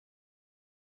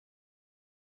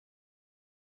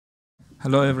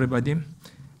Hello, everybody.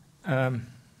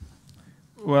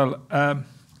 Well,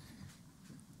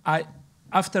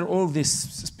 after all these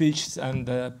speeches and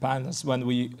panels,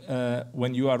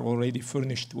 when you are already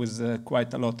furnished with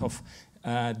quite a lot of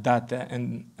data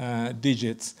and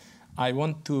digits, I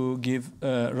want to give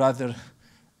a rather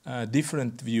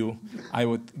different view. I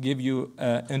would give you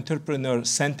entrepreneur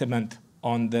sentiment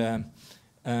on the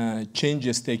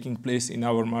changes taking place in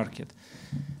our market.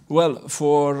 Well,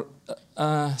 for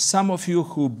some of you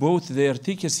who bought their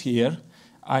tickets here,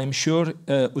 I'm sure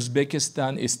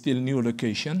Uzbekistan is still new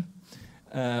location.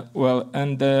 But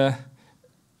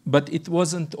it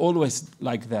wasn't always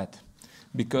like that,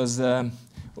 because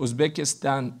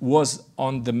Uzbekistan was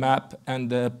on the map,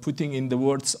 and putting in the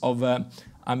words of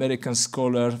American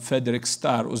scholar Frederick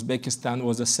Starr, Uzbekistan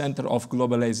was a center of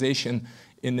globalization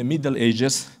in the Middle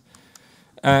Ages,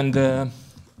 and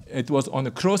it was on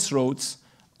a crossroads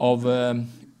of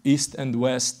East and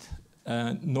West,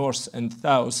 North and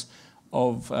South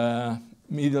of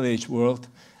Middle Age world,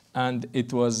 and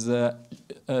it was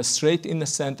straight in the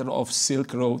center of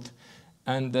Silk Road,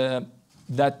 and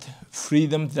that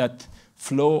freedom, that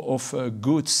flow of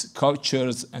goods,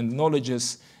 cultures, and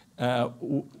knowledges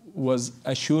was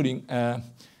assuring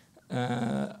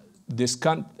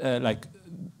like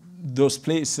those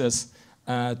places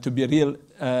to be real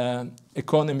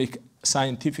economic,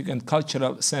 scientific, and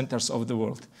cultural centers of the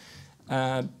world.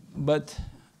 But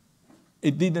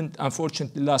it didn't,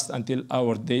 unfortunately, last until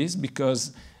our days,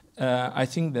 because I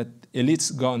think that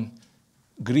elites gone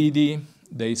greedy,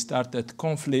 they started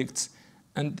conflicts,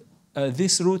 and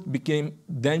this route became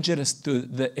dangerous to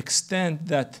the extent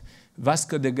that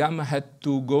Vasco da Gama had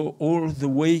to go all the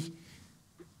way.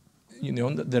 You know,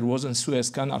 there wasn't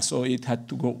Suez Canal, so it had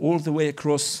to go all the way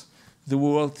across the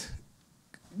world,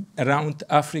 around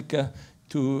Africa,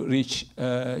 to reach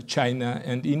China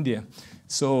and India.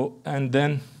 So, and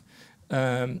then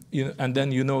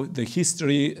the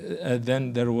history.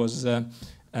 Then there was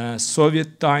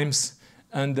Soviet times,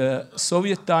 and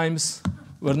Soviet times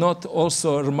were not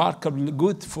also remarkably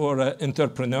good for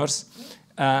entrepreneurs.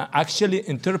 Actually,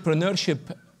 entrepreneurship,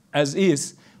 as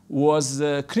is, was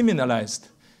criminalized,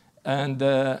 and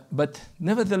but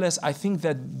nevertheless, I think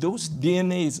that those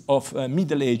DNAs of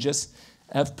Middle Ages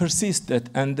have persisted.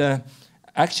 And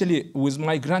actually, with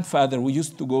my grandfather, we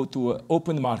used to go to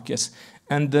open markets.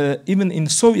 And even in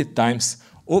Soviet times,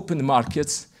 open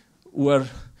markets were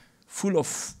full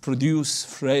of produce,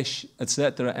 fresh,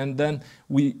 etc. And then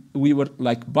we were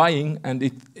like buying, and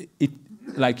it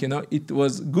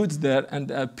was goods there,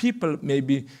 and people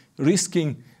maybe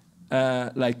risking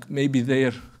like maybe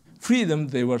their freedom,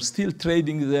 they were still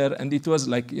trading there, and it was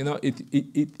like,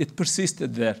 it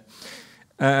persisted there.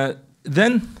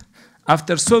 Then,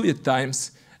 after Soviet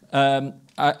times, I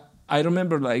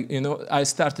remember, I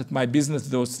started my business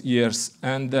those years,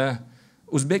 and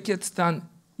Uzbekistan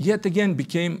yet again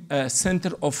became a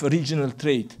center of regional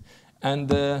trade. And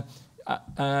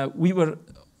we were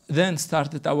then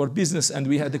started our business, and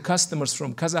we had the customers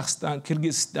from Kazakhstan,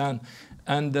 Kyrgyzstan,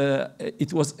 and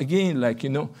it was again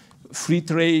free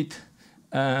trade,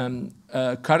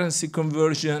 currency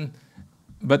conversion.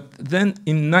 But then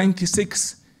in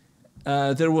 '96,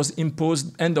 there was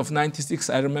imposed, end of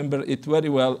 '96, I remember it very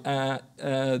well,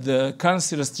 the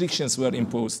currency restrictions were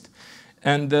imposed.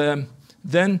 And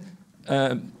then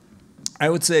I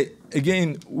would say,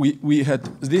 again, we had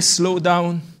this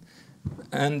slowdown,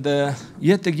 and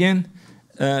yet again,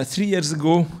 3 years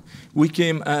ago, we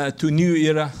came to a new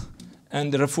era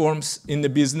and reforms in the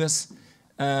business,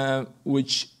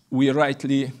 which we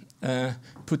rightly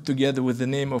put together with the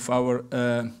name of our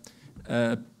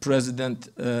President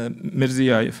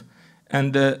Mirziyoyev.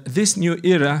 And this new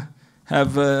era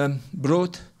have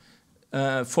brought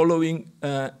following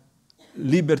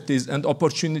liberties and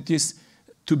opportunities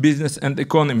to business and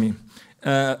economy.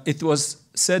 It was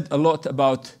said a lot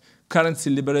about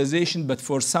currency liberalization, but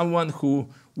for someone who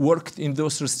worked in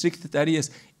those restricted areas,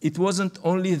 it wasn't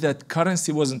only that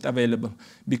currency wasn't available,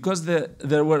 because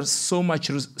there was so much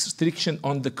restriction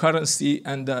on the currency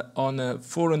and on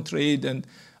foreign trade and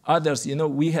others.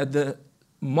 We had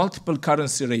multiple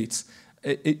currency rates.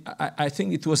 I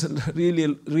think it was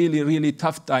really, really, really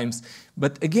tough times.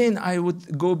 But again, I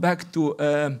would go back to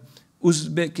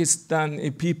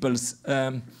Uzbekistan people's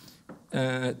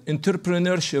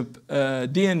entrepreneurship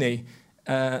DNA,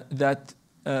 that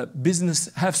business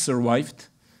have survived.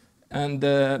 And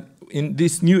in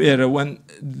this new era, when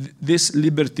these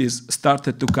liberties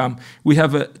started to come, we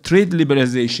have a trade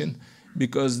liberalization,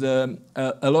 because a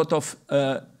lot of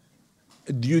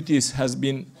duties has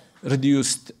been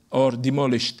reduced or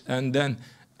demolished. And then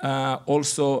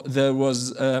also there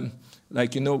was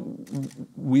Like,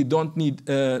 we don't need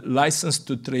a license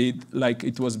to trade like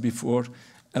it was before.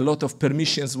 A lot of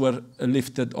permissions were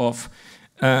lifted off.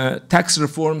 Tax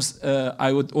reforms,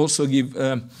 I would also give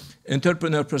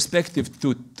entrepreneur perspective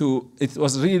to it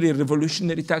was really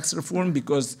revolutionary tax reform,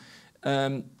 because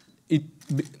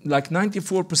like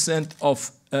 94%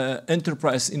 of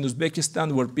enterprise in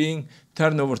Uzbekistan were paying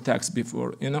turnover tax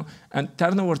before, and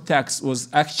turnover tax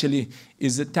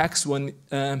is a tax when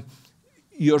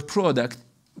your product,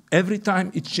 every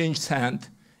time it changed hand,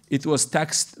 it was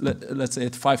taxed, let's say,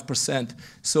 at 5%.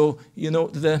 So,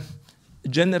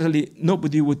 generally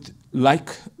nobody would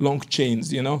like long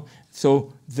chains,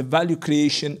 So the value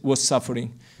creation was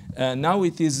suffering. Now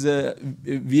it is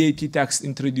VAT tax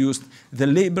introduced. The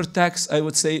labor tax, I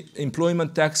would say,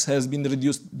 employment tax has been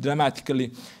reduced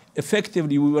dramatically.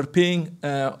 Effectively, we were paying,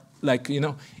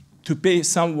 to pay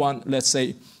someone, let's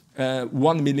say,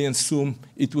 1 million sum,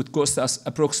 it would cost us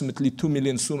approximately 2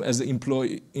 million sum as an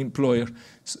employer.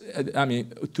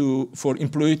 So, for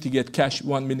employee to get cash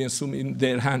 1 million sum in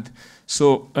their hand.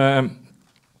 So,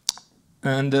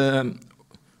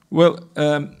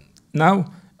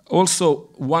 now also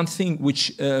one thing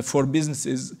which for business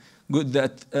is good,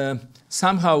 that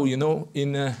somehow,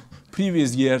 in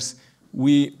previous years,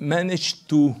 we managed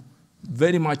to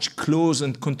very much close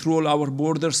and control our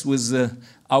borders with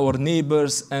our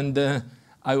neighbors, and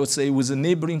I would say with a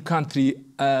neighboring country,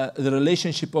 the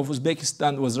relationship of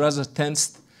Uzbekistan was rather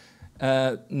tensed.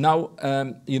 Now,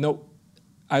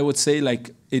 I would say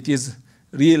like it is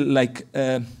real like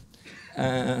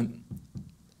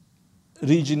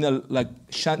regional like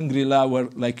Shangri-La, where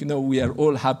we are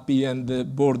all happy and the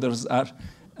borders are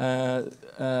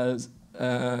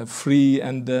free,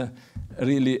 and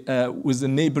really with the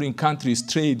neighboring countries,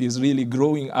 trade is really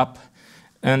growing up,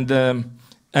 and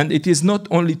it is not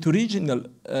only to regional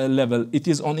level, it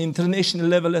is on international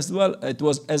level as well. It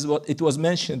was, as what it was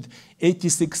mentioned,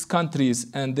 86 countries,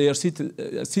 and they are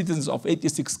citizens of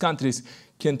 86 countries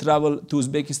can travel to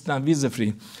Uzbekistan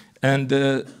visa-free, and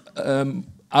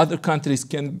other countries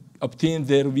can obtain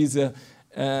their visa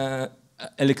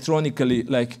electronically.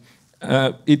 Like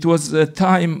it was a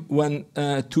time when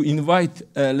to invite,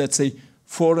 let's say,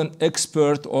 foreign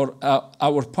expert or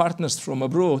our partners from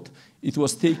abroad, it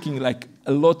was taking like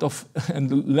a lot of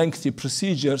and lengthy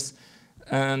procedures,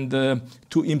 and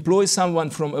to employ someone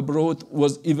from abroad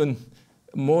was even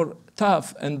more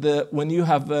tough. And when you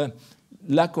have a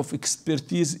lack of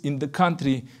expertise in the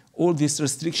country, all these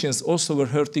restrictions also were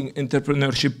hurting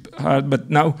entrepreneurship hard, but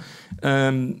now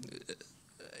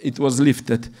it was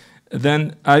lifted.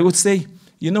 Then I would say,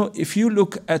 if you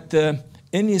look at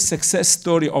any success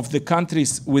story of the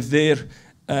countries with their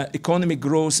economic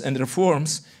growth and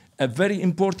reforms, a very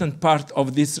important part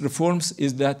of these reforms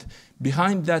is that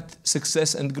behind that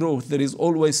success and growth, there is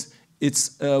always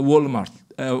Walmart.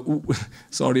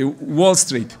 Wall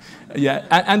Street. Yeah,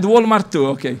 and Walmart too,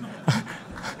 okay.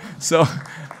 So,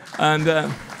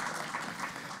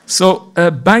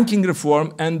 banking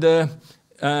reform and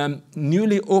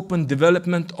newly opened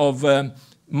development of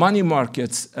money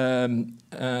markets,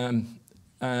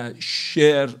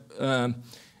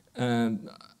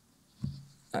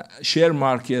 share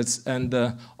markets and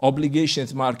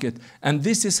obligations market, and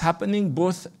this is happening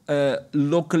both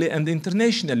locally and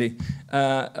internationally.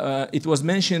 It was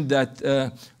mentioned that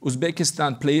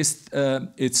Uzbekistan placed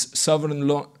its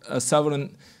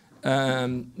sovereign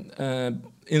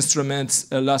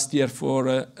instruments last year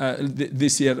for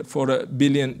this year for $1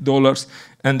 billion,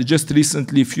 and just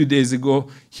recently, a few days ago,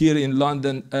 here in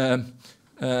London,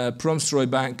 Promstroy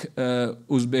Bank,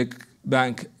 Uzbek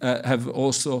Bank, have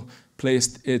also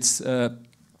placed its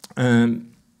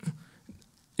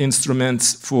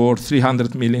instruments for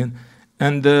 300 million.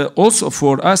 And also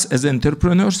for us as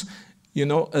entrepreneurs,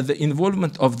 the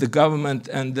involvement of the government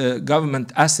and the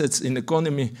government assets in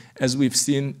economy, as we've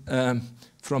seen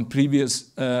from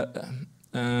previous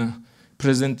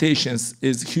presentations,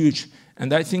 is huge.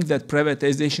 And I think that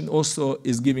privatization also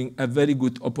is giving a very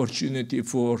good opportunity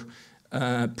for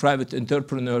private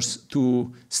entrepreneurs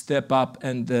to step up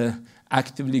and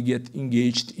actively get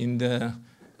engaged in the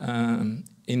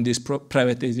in this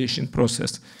privatization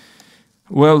process.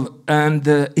 Well, and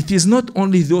it is not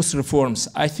only those reforms.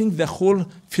 I think the whole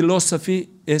philosophy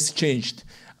has changed.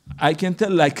 I can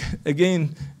tell, like,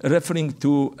 again, referring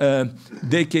to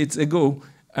decades ago,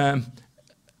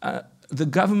 the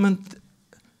government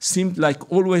seemed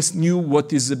like always knew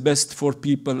what is the best for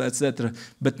people, etc.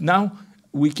 But now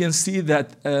we can see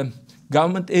that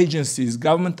government agencies,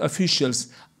 government officials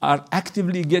are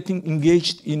actively getting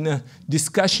engaged in a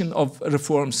discussion of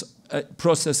reforms,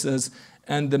 processes,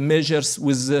 and the measures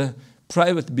with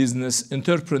private business,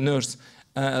 entrepreneurs.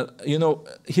 You know,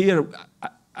 here,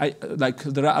 like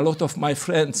there are a lot of my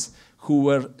friends who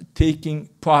were taking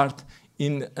part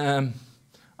in,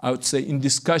 I would say, in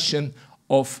discussion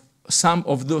of some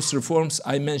of those reforms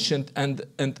I mentioned,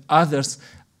 and others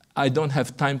I don't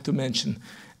have time to mention.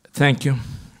 Thank you.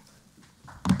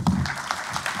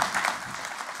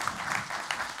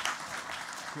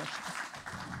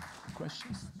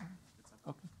 Questions?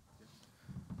 Okay.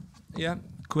 Yeah,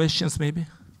 questions maybe?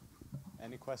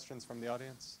 Any questions from the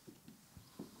audience?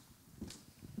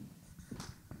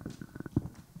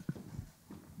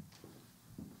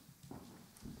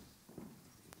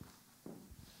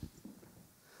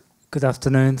 Good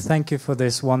afternoon. Thank you for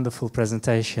this wonderful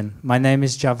presentation. My name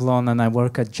is Javlon and I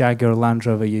work at Jaguar Land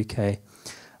Rover UK.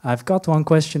 I've got one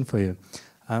question for you.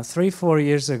 3-4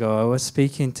 years ago, I was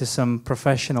speaking to some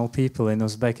professional people in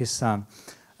Uzbekistan.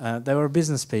 They were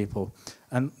business people.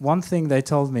 And one thing they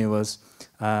told me was,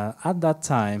 at that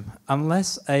time,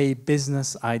 unless a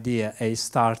business idea, a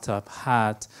startup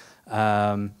had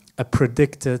a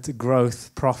predicted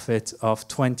growth profit of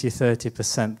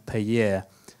 20-30% per year,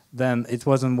 then it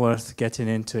wasn't worth getting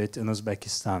into it in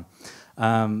Uzbekistan.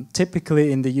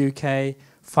 Typically in the UK,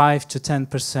 5 to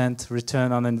 10%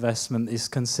 return on investment is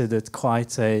considered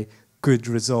quite a good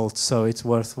result, so it's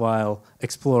worthwhile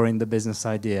exploring the business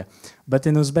idea. But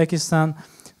in Uzbekistan,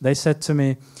 they said to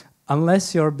me,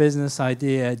 unless your business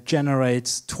idea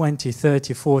generates 20,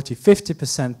 30, 40,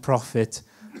 50% profit,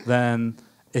 then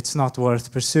it's not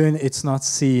worth pursuing, it's not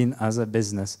seen as a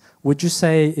business. Would you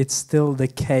say it's still the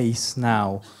case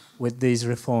now with these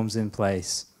reforms in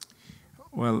place?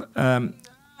 Well,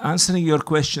 answering your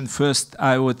question first,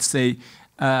 I would say,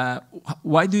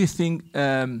 why do you think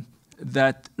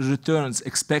that returns,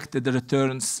 expected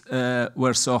returns,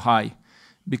 were so high?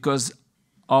 Because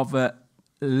of a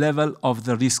level of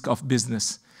the risk of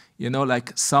business. You know,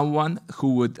 like someone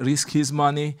who would risk his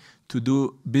money to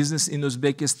do business in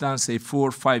Uzbekistan, say 4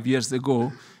 or 5 years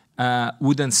ago,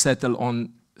 wouldn't settle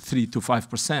on 3 to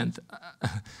 5%.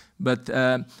 But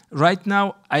right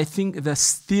now, I think the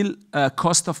still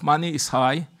cost of money is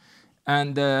high,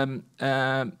 and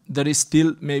there is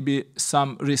still maybe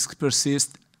some risk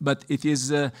persist, but it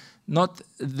is not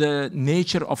the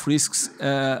nature of risks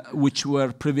which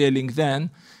were prevailing then.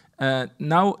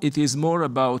 Now it is more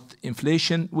about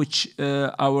inflation, which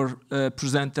our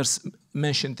presenters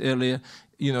mentioned earlier.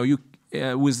 You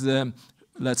know, with the,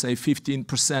 let's say,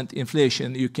 15%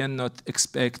 inflation, you cannot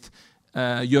expect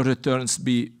your returns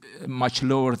be much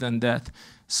lower than that.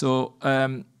 So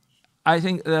I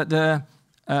think that the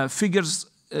figures,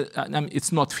 I mean,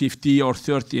 it's not 50 or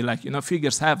 30, like, you know,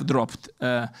 figures have dropped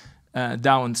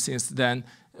down since then,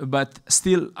 but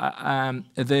still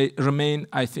they remain,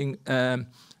 I think,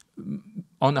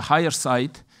 on a higher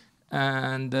side.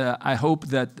 And I hope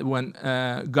that when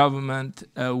government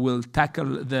will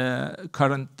tackle the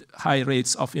current high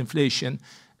rates of inflation,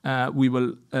 we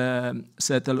will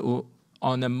settle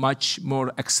on a much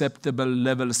more acceptable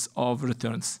levels of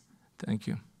returns. Thank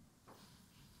you.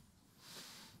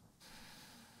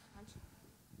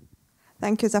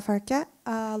 Thank you, Zafar.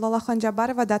 Lolakhan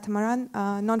Jabarova,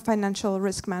 Datamaran, non-financial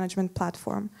risk management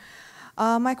platform.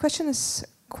 My question is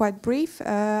quite brief.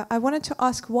 I wanted to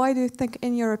ask, why do you think,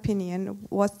 in your opinion,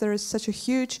 there is such a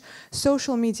huge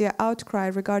social media outcry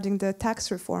regarding the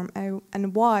tax reform,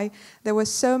 and why there were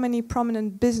so many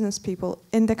prominent business people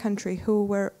in the country who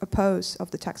were opposed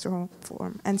of the tax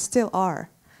reform and still are?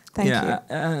 Thank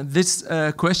you. This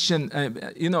question,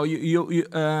 you know,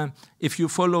 if you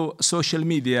follow social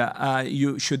media,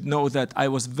 you should know that I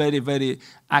was very, very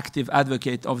active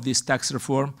advocate of this tax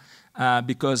reform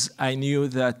because I knew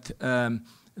that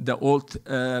the old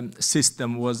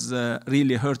system was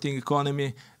really hurting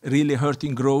economy, really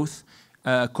hurting growth.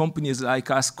 Companies like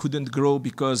us couldn't grow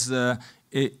because,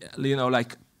 you know,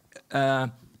 like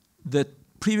the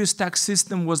previous tax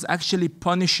system was actually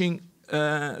punishing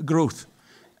growth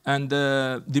and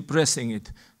depressing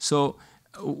it. So,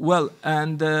 well,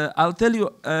 and I'll tell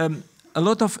you, a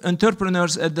lot of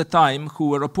entrepreneurs at the time who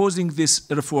were opposing this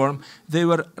reform, they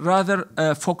were rather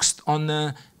focused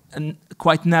on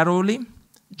quite narrowly,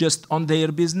 just on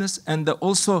their business, and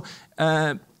also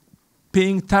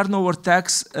paying turnover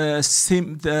tax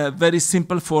seemed very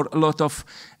simple for a lot of,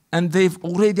 and they've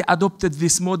already adopted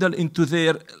this model into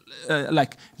their,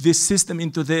 like this system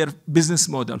into their business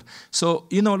model. So,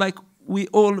 you know, like we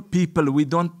all people, we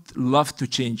don't love to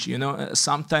change, you know,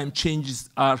 sometimes changes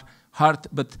are hard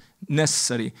but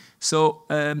necessary. So,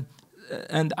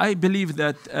 and I believe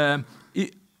that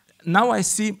now I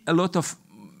see a lot of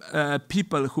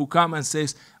people who come and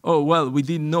says, oh, well, we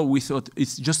didn't know, we thought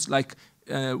it's just like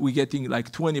we're getting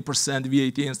like 20%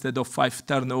 VAT instead of 5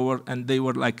 turnover, and they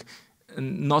were like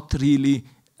not really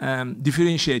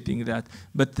differentiating that.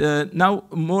 But now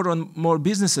more and more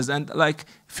businesses, and like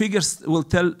figures will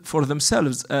tell for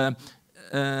themselves.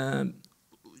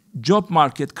 Job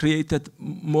market created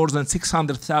more than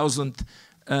 600,000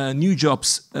 new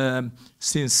jobs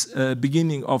since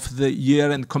beginning of the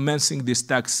year and commencing this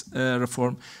tax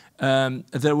reform.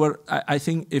 There were, I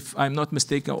think, if I'm not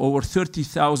mistaken, over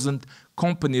 30,000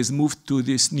 companies moved to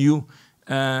this new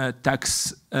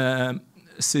tax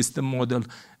system model.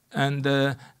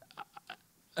 And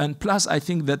plus, I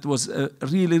think that was a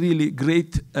really, really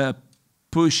great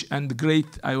push and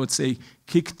great, I would say,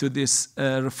 kick to these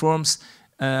reforms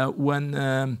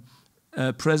when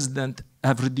President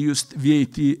have reduced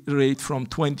VAT rate from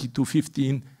 20 to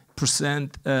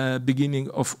 15%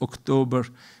 beginning of October.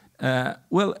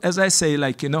 Well, as I say,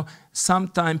 like,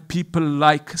 sometimes people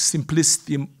like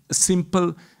simplicity,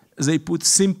 simple, they put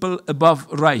simple above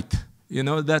right.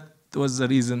 That was the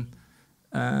reason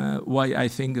why I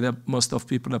think that most of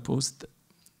people opposed.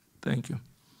 Thank you.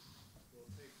 We'll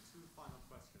take 2 final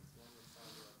questions. One with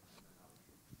Sardar.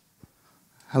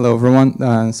 Hello, everyone.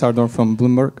 Sardar from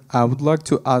Bloomberg. I would like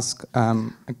to ask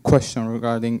a question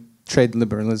regarding trade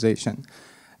liberalization.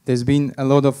 There's been a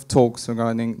lot of talks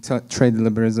regarding trade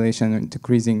liberalization and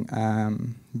decreasing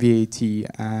VAT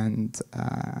and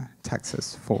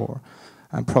taxes for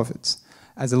profits.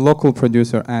 As a local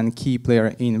producer and key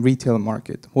player in retail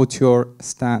market, what's your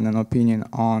stand and opinion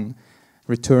on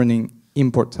returning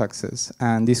import taxes?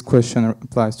 And this question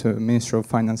applies to Minister of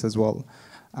Finance as well.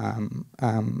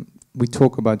 We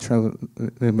talk about trade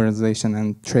liberalization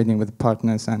and trading with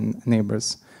partners and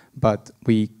neighbors, but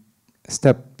we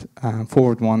step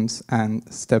forward once and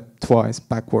step twice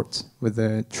backwards with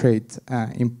the trade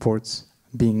imports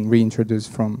being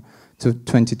reintroduced to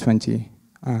 2020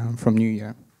 from New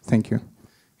Year. Thank you.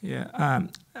 Yeah,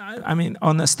 I mean,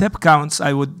 on the step counts,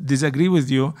 I would disagree with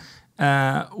you.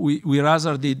 We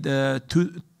rather did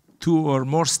two or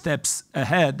more steps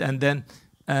ahead and then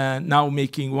now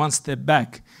making one step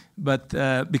back. But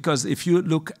because if you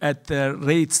look at the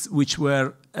rates which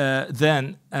were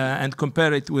then and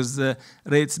compare it with the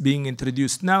rates being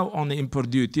introduced now on the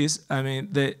import duties, I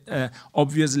mean,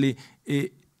 obviously,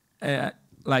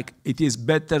 like it is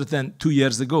better than 2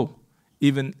 years ago,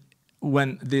 even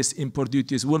when these import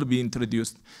duties will be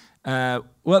introduced.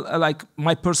 Well, like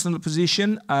my personal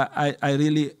position, I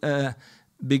really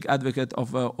big advocate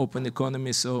of open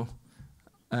economy, so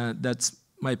that's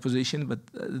my position. But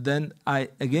then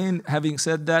again, having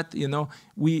said that,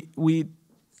 we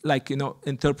like,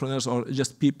 entrepreneurs or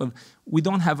just people, we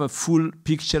don't have a full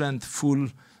picture and full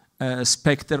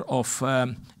spectrum of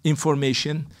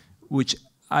information, which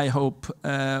I hope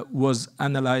was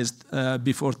analyzed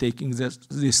before taking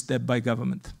this step by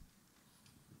government.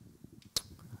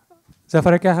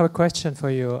 Zafar, I have a question for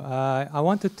you. I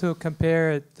wanted to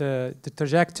compare the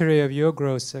trajectory of your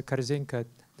growth,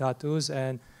 Korzinka.uz,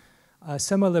 and a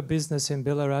similar business in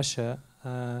Belarus,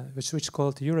 which is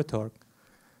called Eurotorg.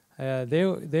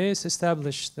 They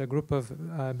established, a group of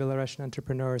Belarusian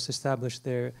entrepreneurs established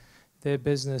their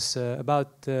business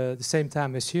about the same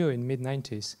time as you in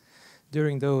mid-90s.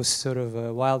 During those sort of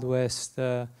Wild West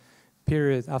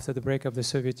period after the break of the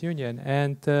Soviet Union.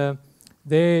 And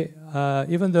they,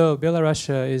 even though Belarus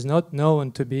is not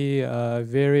known to be a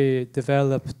very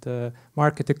developed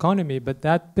market economy, but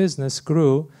that business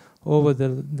grew over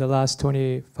the last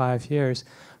 25 years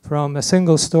from a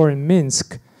single store in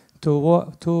Minsk to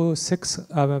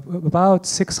about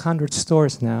 600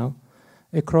 stores now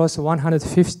across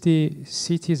 150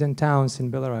 cities and towns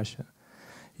in Belarus.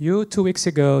 You 2 weeks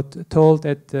ago told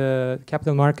at the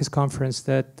Capital Markets Conference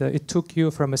that it took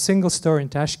you from a single store in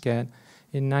Tashkent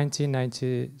in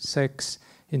 1996.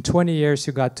 In 20 years,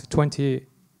 you got to 20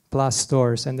 plus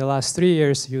stores. And the last 3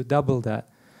 years, you doubled that.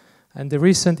 And the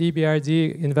recent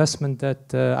EBRD investment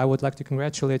that I would like to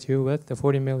congratulate you with, the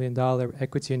 $40 million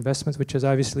equity investment, which is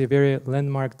obviously a very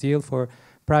landmark deal for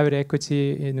private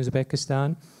equity in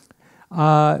Uzbekistan.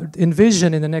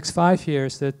 Envision in the next 5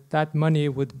 years that money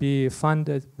would be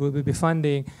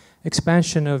funding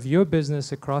expansion of your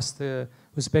business across the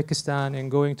Uzbekistan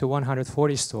and going to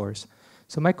 140 stores.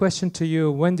 So my question to you,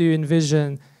 when do you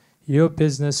envision your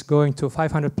business going to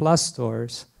 500 plus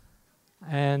stores?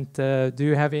 And do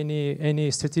you have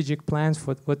any strategic plans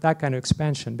for that kind of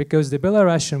expansion? Because the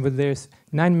Belarusian, with their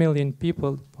 9 million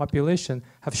people population,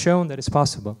 have shown that it's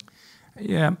possible.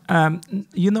 Yeah,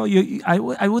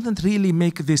 I wouldn't really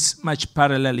make this much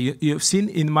parallel. You've seen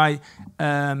in my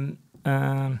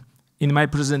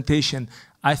presentation,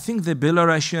 I think the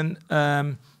Belarusian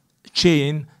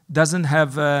chain doesn't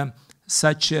have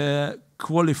such a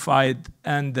qualified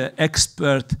and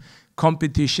expert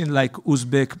competition like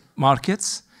Uzbek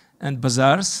markets and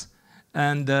bazaars.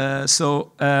 And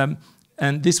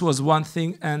and this was one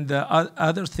thing. And the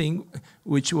other thing,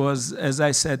 which was, as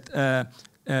I said,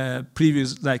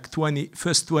 previous, like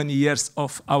first 20 years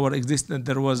of our existence,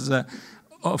 there was,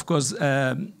 of course,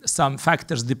 some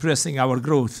factors depressing our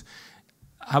growth.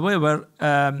 However,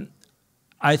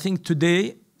 I think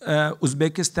today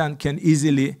Uzbekistan can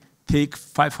easily take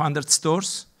 500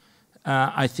 stores.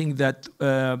 I think that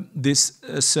this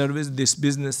service, this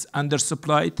business,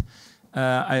 undersupplied.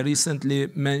 I recently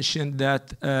mentioned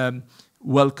that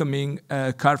welcoming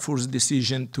Carrefour's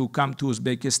decision to come to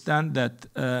Uzbekistan, that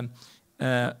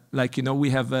like, you know, we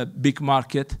have a big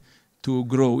market to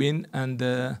grow in and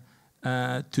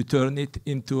to turn it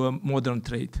into a modern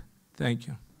trade. Thank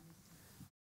you.